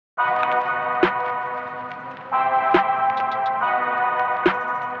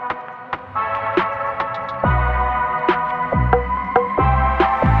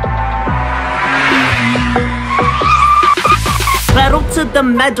to the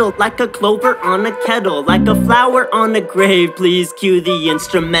metal, like a clover on a kettle, like a flower on a grave. Please cue the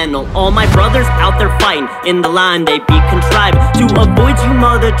instrumental. All my brothers out there fighting in the line, they be contrived to avoid you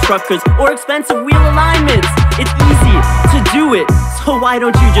mother truckers or expensive wheel alignments. It's easy to do it, so why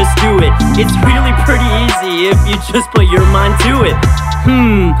don't you just do it? It's really pretty easy if you just put your mind to it.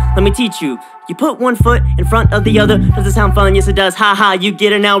 Let me teach you. You put one foot in front of the other. Does it sound fun? Yes it does. Ha ha, you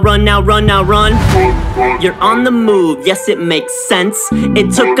get it now. Run now, run now, run. You're on the move, yes it makes sense.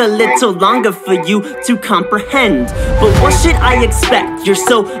 It took a little longer for you to comprehend, but what should I expect? You're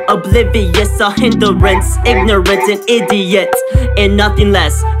so oblivious, a hindrance, ignorant and idiot, and nothing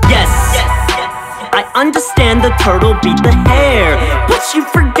less. Yes, I understand the turtle beat the hare, but you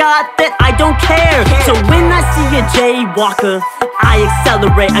forgot that I don't care. So when I see a jaywalker, I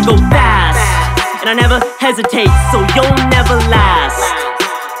accelerate, I go fast, and I never hesitate, so you'll never last.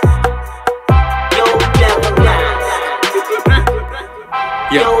 You'll never last.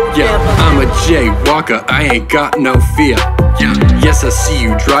 Yeah, I'm a jaywalker, I ain't got no fear. Yes, I see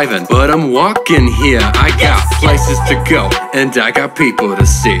you driving, but I'm walking here. I got places to go, and I got people to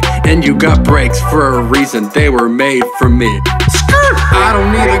see. And you got brakes for a reason, they were made for me. I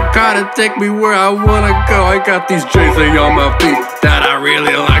don't need a car to take me where I wanna go. I got these J's on my feet that I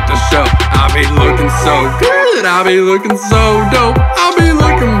really like to show. I be looking so good, I be looking so dope. I be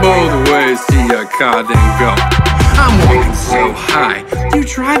looking both ways, see a car then go. I'm walking so high, you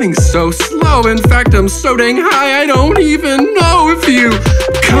driving so slow. In fact, I'm so dang high, I don't even know if you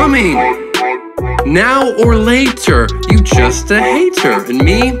coming now or later. You just a hater, and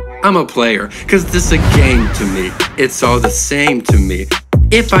me, I'm a player, cause this a game to me. It's all the same to me.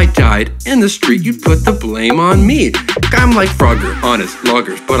 If I died in the street, you'd put the blame on me. I'm like Frogger, honest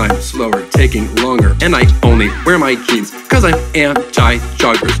loggers, but I'm slower, taking longer. And I only wear my jeans, cause I'm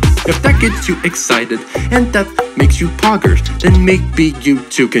anti-joggers. If that gets you excited, and that makes you poggers, then maybe you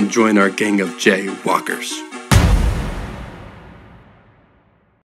too can join our gang of jaywalkers.